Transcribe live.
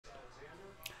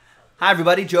Hi,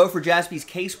 everybody. Joe for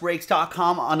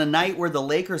JaspysCaseBreaks.com on a night where the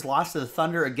Lakers lost to the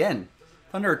Thunder again.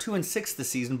 Thunder are 2-6 this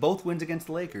season, both wins against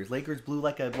the Lakers. Lakers blew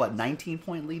like a,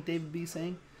 19-point lead, David B.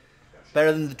 saying?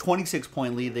 Better than the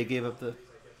 26-point lead they gave up the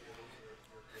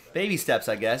baby steps,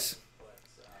 I guess.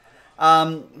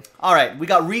 All right, we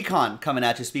got Recon coming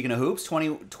at you, speaking of hoops.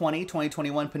 2020,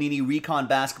 2021 Panini Recon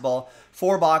Basketball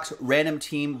 4-box random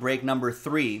team break number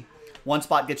 3. One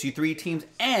spot gets you 3 teams,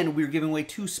 and we're giving away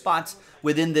 2 spots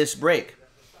within this break.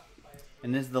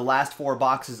 And this is the last 4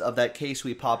 boxes of that case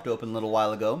we popped open a little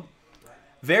while ago.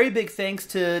 Very big thanks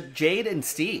to Jade and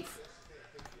Steve.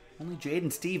 Only Jade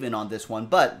and Steve in on this one,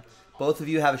 but both of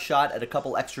you have a shot at a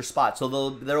couple extra spots. So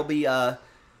there'll be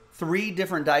 3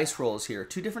 different dice rolls here.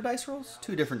 2 different dice rolls?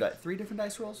 3 different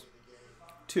dice rolls?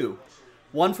 2.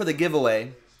 1 for the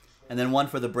giveaway, and then 1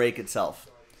 for the break itself.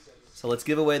 So let's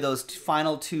give away those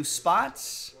final 2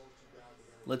 spots.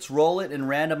 Let's roll it and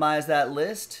randomize that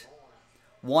list.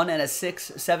 1 and a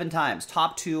 6, 7 times.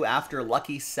 Top 2 after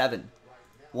lucky 7.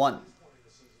 1,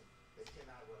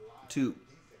 2,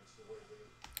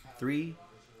 3,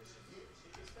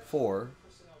 4,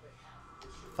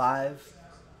 5,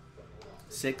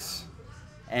 6,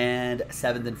 and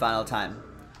 7th and final time.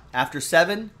 After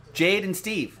 7, Jade and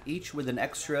Steve, each with an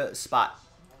extra spot.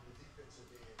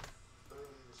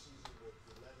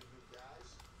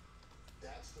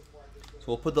 So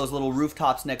we'll put those little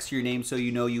rooftops next to your name so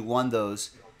you know you won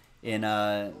those. In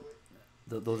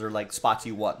those are like spots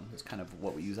you won. That's kind of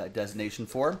what we use that designation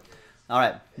for. All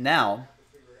right, now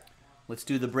let's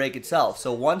do the break itself.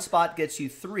 So 1 spot gets you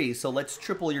 3, so let's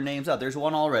triple your names up. There's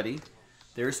 1 already.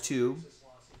 There's 2.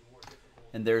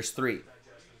 And there's 3.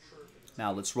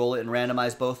 Now let's roll it and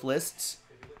randomize both lists.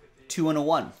 2 and a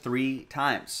 1, 3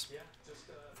 times.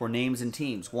 For names and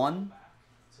teams. 1,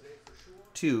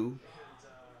 2,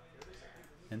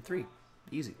 and 3.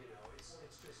 Easy.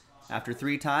 After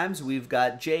 3 times, we've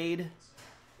got Jade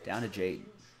down to Jade.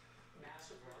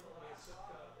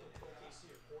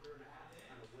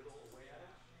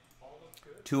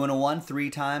 2 and a 1, 3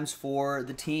 times for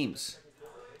the teams.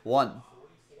 1,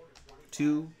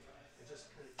 2,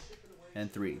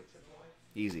 and 3.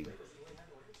 Easy.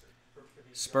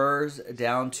 Spurs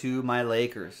down to my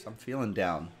Lakers. I'm feeling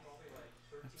down.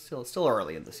 Still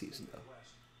early in the season, though.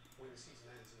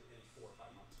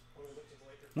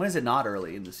 When is it not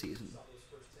early in the season?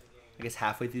 I guess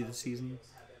halfway through the season.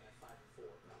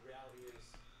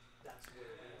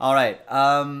 All right.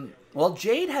 Well,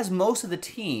 Jade has most of the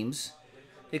teams,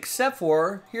 except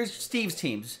for, here's Steve's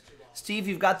teams. Steve,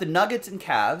 you've got the Nuggets and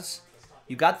Cavs.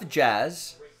 You've got the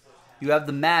Jazz. You have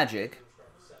the Magic,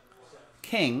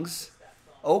 Kings,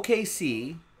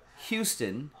 OKC,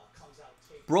 Houston,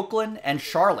 Brooklyn, and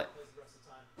Charlotte.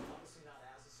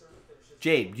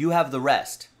 Jade, you have the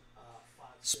rest.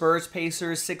 Spurs,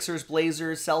 Pacers, Sixers,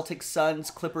 Blazers, Celtics, Suns,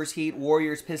 Clippers, Heat,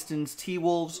 Warriors, Pistons,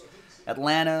 T-Wolves,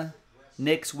 Atlanta,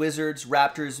 Knicks, Wizards,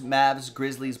 Raptors, Mavs,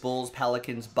 Grizzlies, Bulls,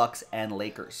 Pelicans, Bucks, and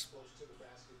Lakers.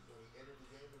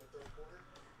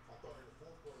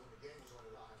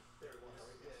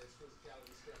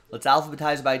 Let's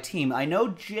alphabetize by team. I know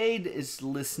Jade is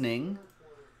listening,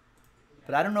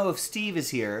 but I don't know if Steve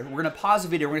is here. We're going to pause the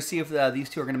video. We're going to see if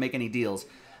these two are going to make any deals.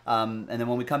 And then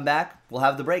when we come back, we'll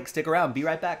have the break. Stick around. Be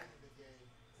right back.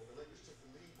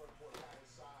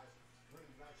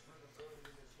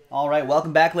 All right,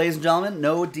 welcome back, ladies and gentlemen.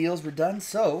 No deals were done,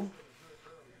 so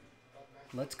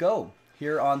let's go.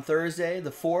 Here on Thursday,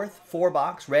 the 4th,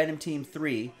 4-box, random team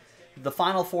 3. The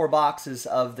final 4 boxes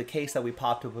of the case that we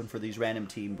popped open for these random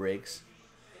team breaks.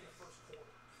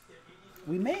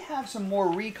 We may have some more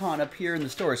Recon up here in the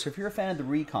store, so if you're a fan of the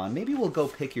Recon, maybe we'll go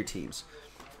pick your teams.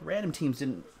 Random teams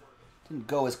didn't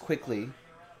go as quickly.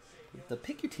 The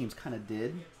pick your teams kind of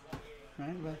did,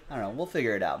 right? But I don't know. We'll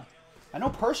figure it out. I know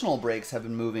personal breaks have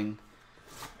been moving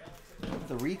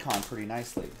the Recon pretty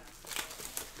nicely,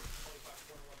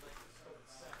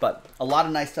 but a lot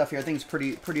of nice stuff here. I think it's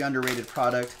pretty underrated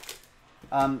product.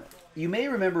 You may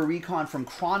remember Recon from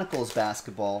Chronicles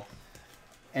Basketball,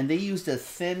 and they used a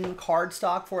thin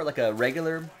cardstock for it, like a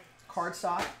regular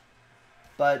cardstock,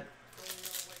 but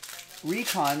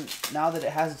Recon, now that it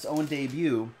has its own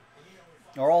debut,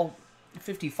 are all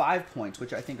 55 points,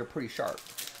 which I think are pretty sharp.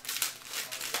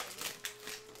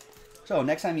 So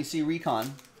next time you see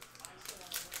Recon,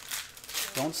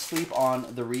 don't sleep on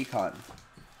the Recon.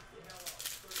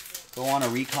 Go on a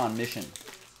Recon mission.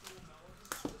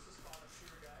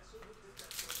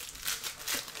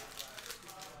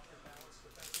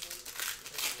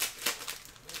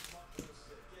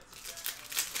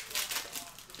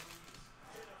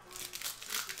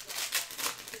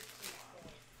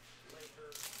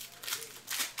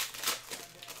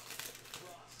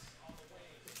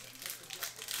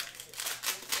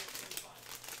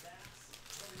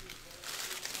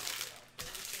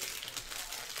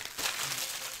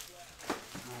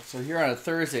 So here on a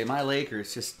Thursday, my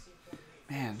Lakers just,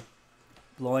 man,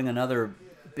 blowing another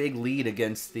big lead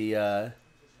against the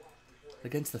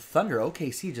Thunder.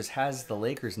 OKC just has the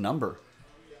Lakers number.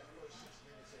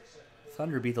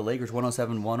 Thunder beat the Lakers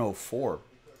 107-104.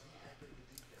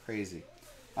 Crazy.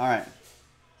 All right.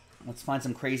 Let's find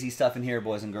some crazy stuff in here,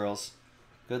 boys and girls.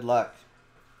 Good luck.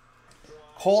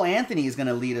 Cole Anthony is going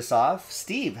to lead us off.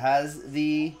 Steve has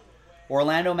the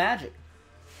Orlando Magic.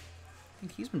 I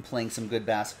think he's been playing some good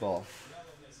basketball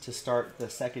to start the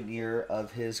second year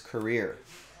of his career.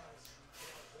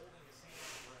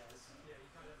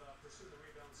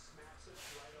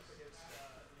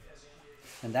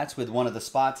 And that's with one of the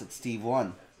spots that Steve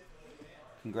won.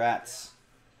 Congrats.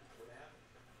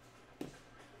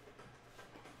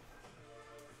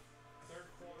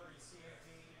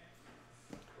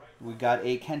 We got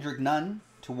a Kendrick Nunn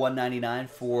to 199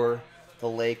 for the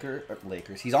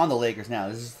Lakers. He's on the Lakers now.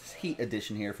 This is Heat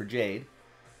edition here for Jade.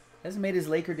 Hasn't made his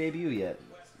Laker debut yet.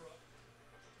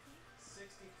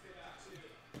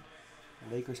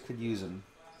 The Lakers could use him.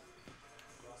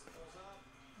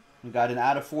 We got an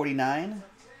out of 49.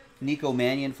 Nico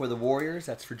Mannion for the Warriors.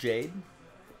 That's for Jade.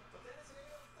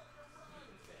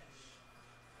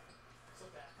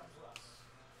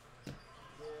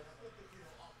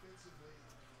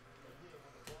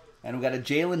 And we got a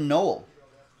Jalen Noel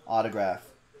autograph.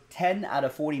 10 out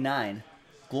of 49.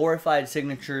 Glorified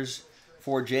signatures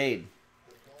for Jade.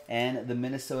 And the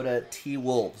Minnesota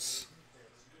T-Wolves.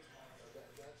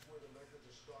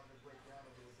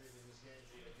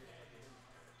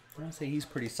 I'm going to say he's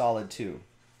pretty solid too.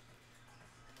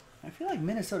 I feel like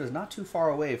Minnesota's not too far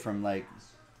away from, like,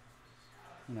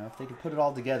 you know, if they could put it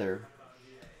all together,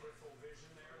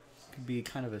 it could be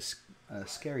kind of a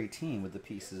scary team with the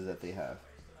pieces that they have.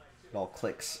 It all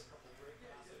clicks.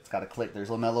 It's got to click. There's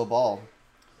LaMelo Ball.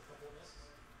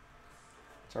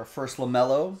 It's our first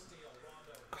LaMelo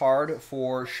card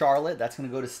for Charlotte. That's going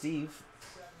to go to Steve.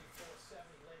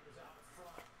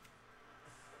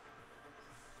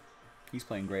 He's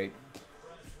playing great.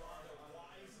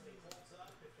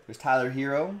 There's Tyler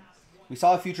Hero. We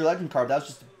saw a Future Legend card. That was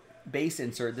just a base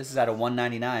insert. This is at a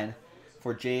 199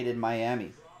 for Jade in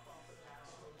Miami.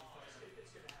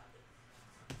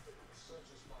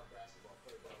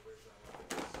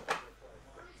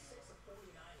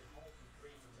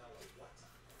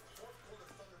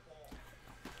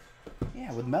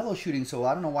 Yeah, with Melo shooting so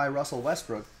I don't know why Russell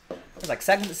Westbrook. There's like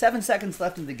 7 seconds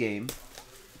left in the game.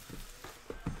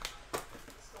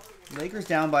 Lakers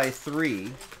down by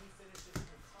 3.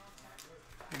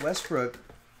 Westbrook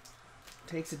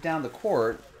takes it down the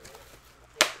court.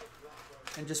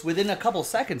 And just within a couple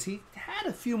seconds, he had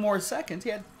a few more seconds. He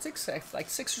had 6 or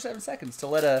 7 seconds to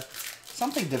let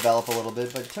something develop a little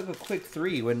bit. But it took a quick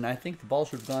 3 when I think the ball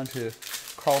should have gone to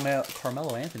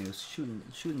Carmelo Anthony, who was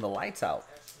shooting the lights out.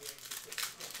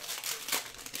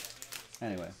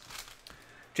 Anyway.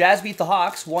 Jazz beat the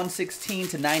Hawks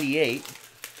 116-98.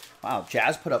 Wow,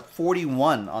 Jazz put up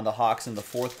 41 on the Hawks in the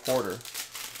fourth quarter.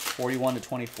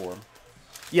 41-24.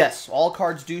 Yes, all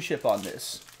cards do ship on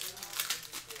this.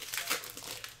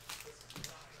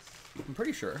 I'm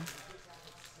pretty sure.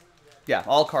 Yeah,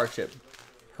 all cards ship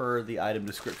per the item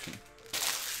description.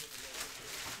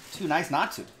 Too nice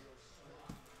not to.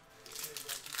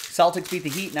 Celtics beat the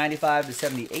Heat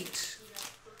 95-78.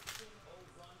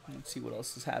 Let's see what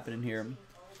else is happening here.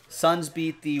 Suns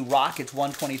beat the Rockets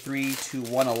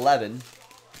 123-111.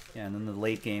 Yeah, and then the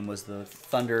late game was the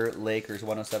Thunder Lakers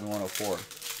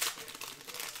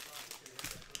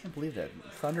 107-104. Can't believe that.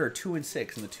 Thunder are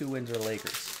 2-6, and the 2 wins are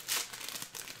Lakers.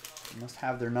 They must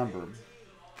have their number.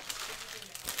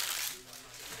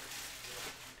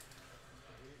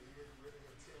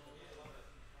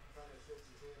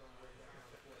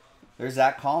 There's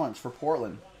Zach Collins for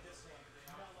Portland.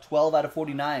 12 out of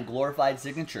 49 glorified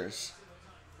signatures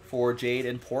for Jade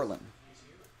in Portland.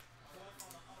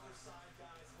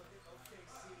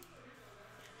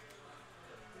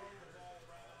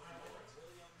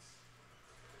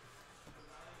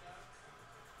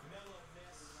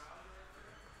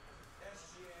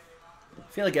 I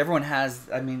feel like everyone has,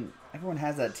 everyone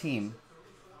has that team.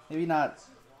 Maybe not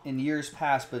in years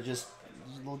past, but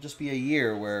there'll just be a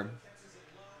year where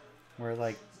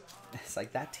like, it's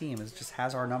like that team just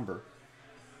has our number.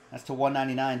 That's to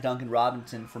 199, Duncan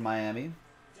Robinson for Miami.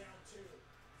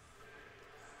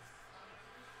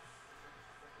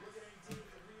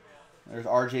 There's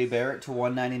RJ Barrett to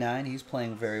 199. He's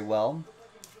playing very well.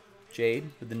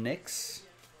 Jade with the Knicks.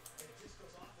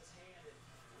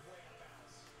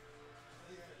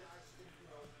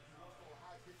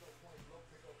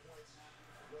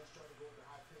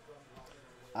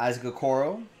 Isaac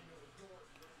Okoro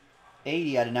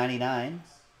 80 out of 99.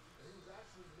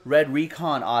 Red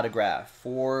Recon autograph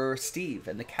for Steve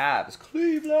and the Cavs.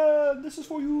 Cleveland, this is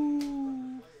for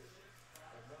you.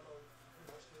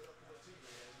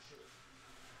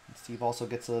 Steve also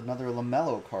gets another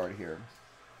LaMelo card here.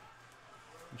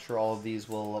 I'm sure all of these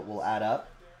will add up.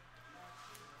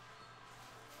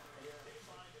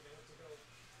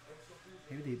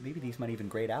 Maybe these might even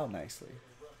grade out nicely.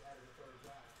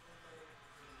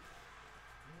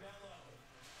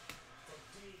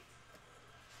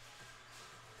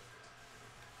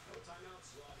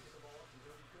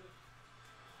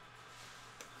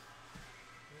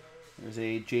 There's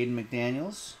a Jaden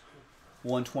McDaniels,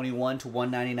 121 to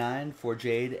 199 for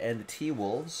Jade and the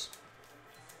T-Wolves.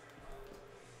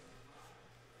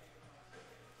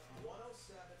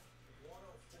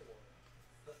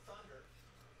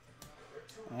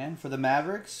 And for the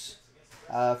Mavericks,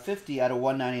 50 out of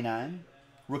 199,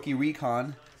 rookie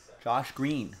recon, Josh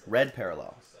Green, red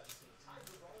parallel.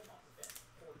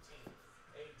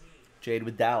 Jade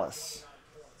with Dallas.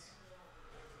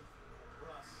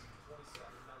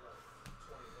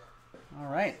 All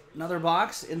right, another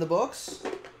box in the books.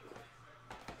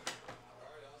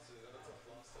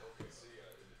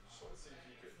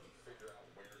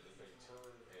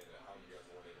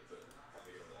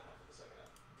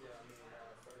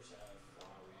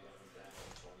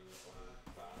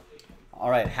 All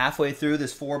right, halfway through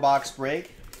this 4-box break.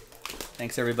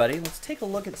 Thanks, everybody. Let's take a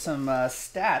look at some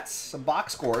stats, some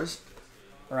box scores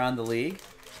around the league.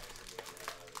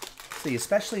 Let's see,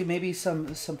 especially maybe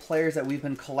some players that we've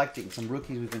been collecting, some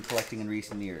rookies we've been collecting in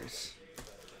recent years.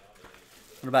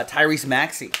 What about Tyrese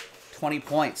Maxey? 20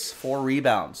 points, 4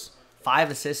 rebounds, 5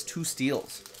 assists, 2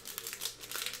 steals.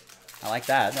 I like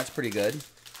that. That's pretty good.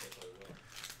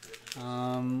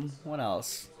 What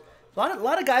else? A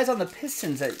lot of guys on the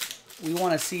Pistons that we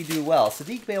want to see do well.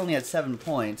 Sadiq Bey only had 7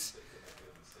 points,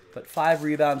 but 5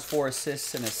 rebounds, 4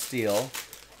 assists, and a steal.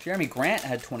 Jeremy Grant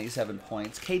had 27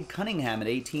 points. Cade Cunningham had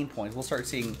 18 points. We'll start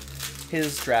seeing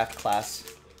his draft class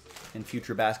in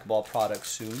future basketball products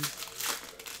soon.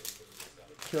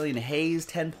 Killian Hayes,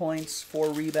 10 points,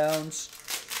 4 rebounds,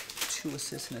 2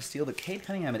 assists, and a steal. But Cade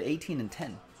Cunningham had 18 and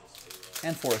 10,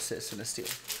 and 4 assists and a steal.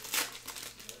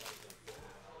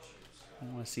 I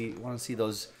want to see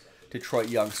those Detroit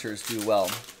youngsters do well.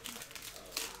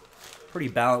 Pretty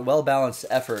well-balanced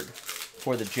effort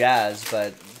for the Jazz,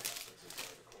 but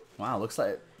wow, looks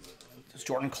like it's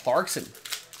Jordan Clarkson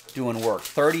doing work.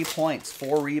 30 points,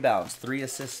 4 rebounds, 3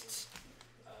 assists.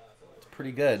 It's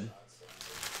pretty good.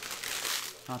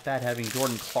 Not bad having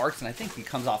Jordan Clarkson. I think he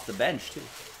comes off the bench, too.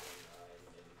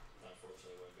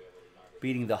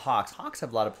 Beating the Hawks. Hawks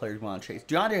have a lot of players we want to chase.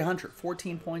 DeAndre Hunter,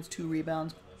 14 points, 2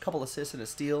 rebounds, a couple assists and a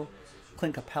steal.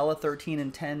 Clint Capella, 13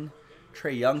 and 10.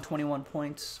 Trae Young, 21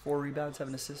 points, 4 rebounds,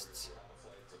 7 assists.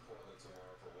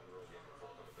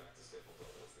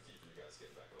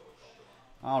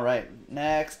 All right,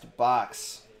 next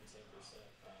box.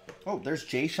 Oh, there's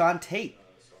Jayshawn Tate.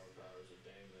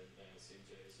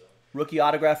 Rookie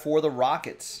autograph for the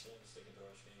Rockets.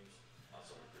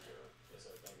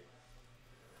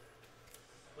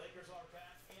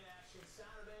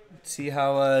 Let's see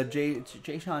how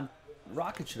Jayshawn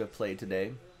Rockets should have played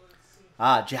today.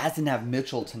 Jazz didn't have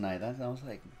Mitchell tonight. That was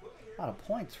like a lot of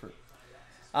points for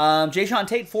Jayshawn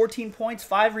Tate, 14 points,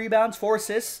 5 rebounds, 4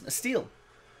 assists, a steal.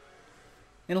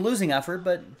 In a losing effort,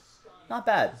 but not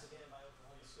bad.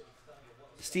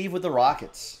 Steve with the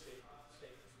Rockets.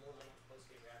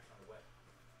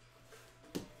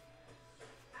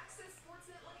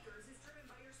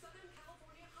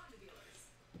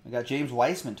 We got James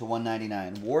Wiseman to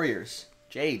 199. Warriors.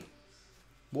 Jade.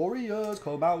 Warriors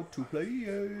come out to play.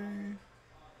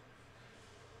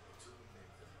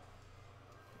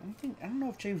 I don't know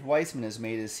if James Wiseman has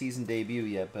made his season debut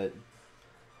yet, but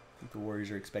I think the Warriors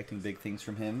are expecting big things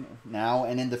from him now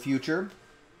and in the future.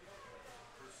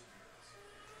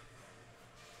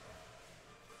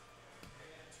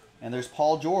 And there's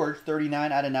Paul George,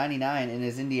 39 out of 99 in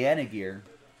his Indiana gear.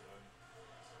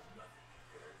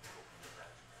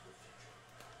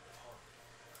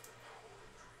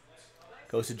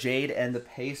 Goes to Jade and the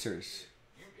Pacers.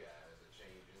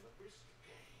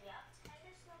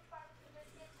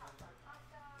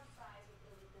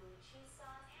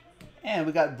 And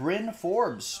we got Bryn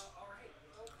Forbes.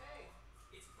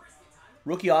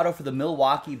 Rookie auto for the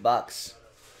Milwaukee Bucks.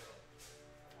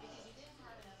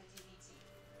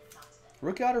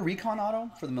 Rookie auto, recon auto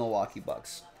for the Milwaukee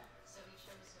Bucks.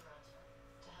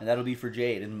 And that'll be for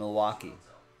Jade in Milwaukee.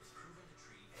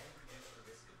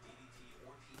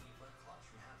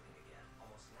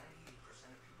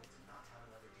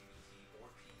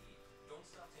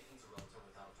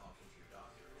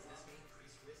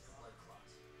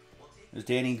 There's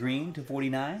Danny Green to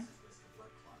 49.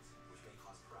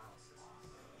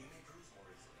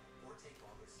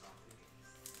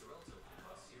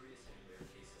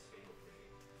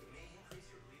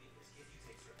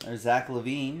 There's Zach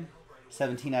LaVine,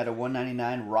 17 out of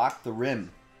 199. Rock the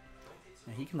rim.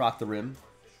 Yeah, he can rock the rim.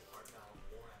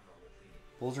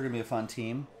 Bulls are going to be a fun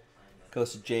team.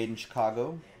 Goes to Jade in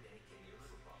Chicago.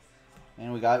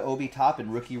 And we got Obi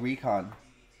Toppin, rookie recon.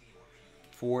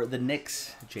 For the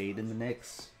Knicks. Jade in the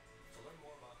Knicks.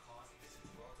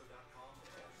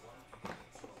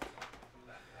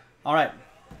 All right.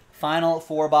 Final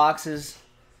 4 boxes.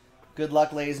 Good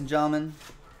luck, ladies and gentlemen.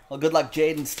 Well, good luck,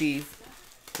 Jade and Steve,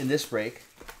 in this break.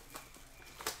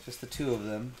 Just the 2 of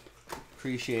them.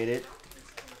 Appreciate it.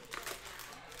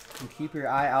 And keep your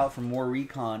eye out for more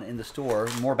recon in the store,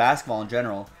 more basketball in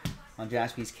general, on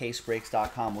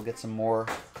JaspysCaseBreaks.com. We'll get some more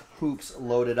hoops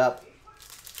loaded up.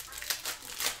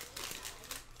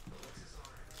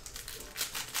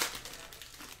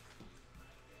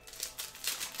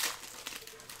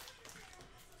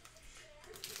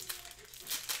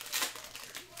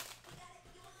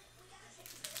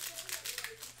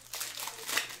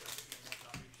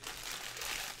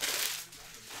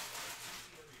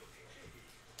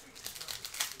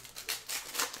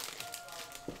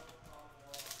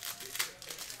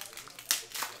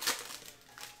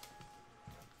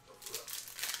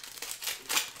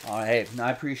 All right, hey,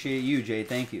 I appreciate you, Jay.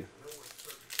 Thank you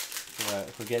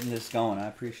for getting this going. I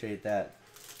appreciate that.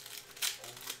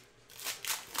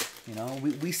 You know,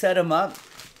 we set him up.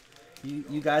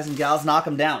 You guys and gals knock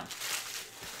him down.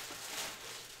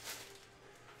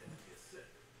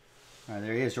 All right,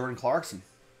 there he is, Jordan Clarkson.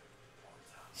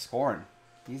 Scoring.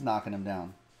 He's knocking him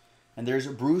down. And there's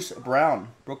Bruce Brown,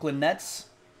 Brooklyn Nets.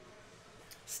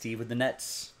 Steve with the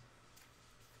Nets.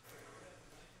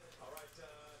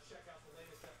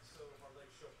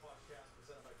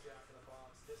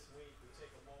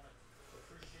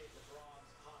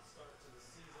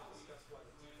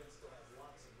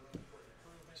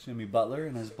 It's gonna be Butler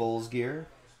in his Bulls gear.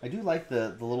 I do like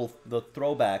the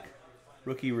throwback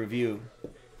rookie review.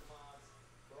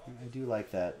 I do like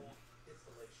that.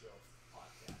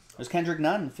 There's Kendrick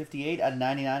Nunn, 58 out of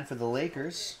 99 for the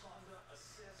Lakers.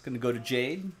 It's gonna go to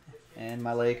Jade and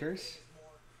my Lakers.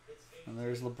 And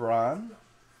there's LeBron.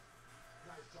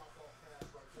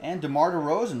 And DeMar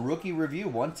DeRozan, rookie review,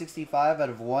 165 out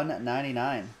of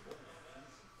 199.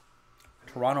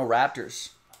 Toronto Raptors.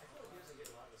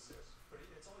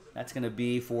 That's going to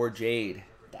be for Jade.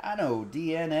 Dano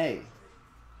DNA.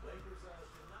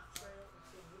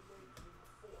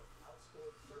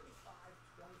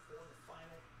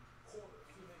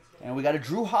 And we got a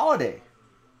Drew Holiday.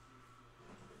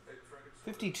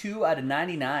 52 out of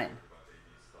 99.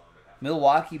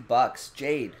 Milwaukee Bucks.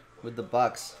 Jade with the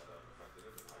Bucks.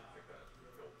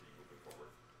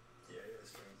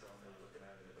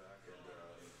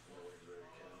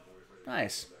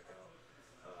 Nice.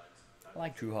 I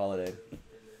like Drew Holiday.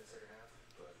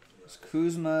 There's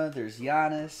Kuzma. There's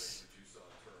Giannis.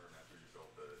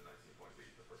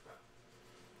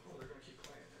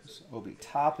 There's Obi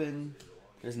Toppin.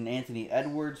 There's an Anthony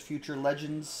Edwards Future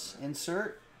Legends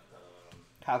insert.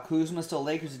 Kyle Kuzma, still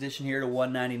Lakers edition here to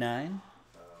 199.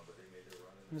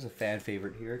 There's a fan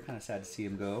favorite here. Kind of sad to see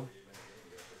him go.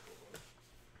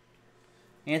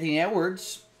 Anthony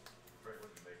Edwards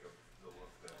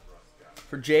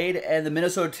for Jade and the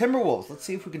Minnesota Timberwolves. Let's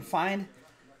see if we can find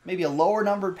maybe a lower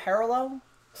numbered parallel.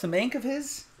 Some ink of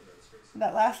his in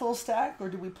that last little stack, or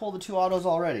did we pull the 2 autos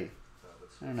already?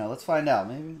 I don't know. Let's find out.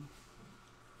 Maybe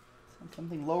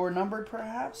something lower numbered,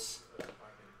 perhaps.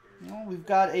 You know, we've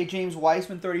got a James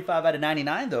Wiseman 35 out of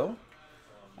 99, though.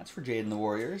 That's for Jade and the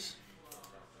Warriors.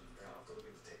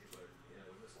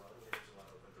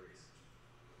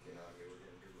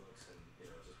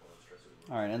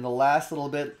 All right, and the last little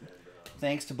bit,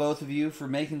 thanks to both of you for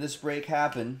making this break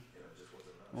happen.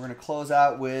 We're going to close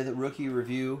out with rookie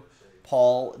review,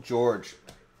 Paul George.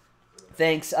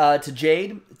 Thanks to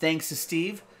Jade. Thanks to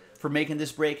Steve for making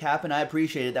this break happen. I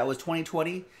appreciate it. That was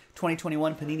 2020-2021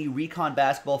 Panini Recon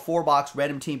Basketball 4-box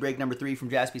random team break number 3 from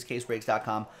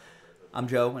JaspysCaseBreaks.com. I'm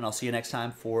Joe, and I'll see you next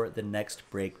time for the next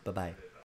break. Bye-bye.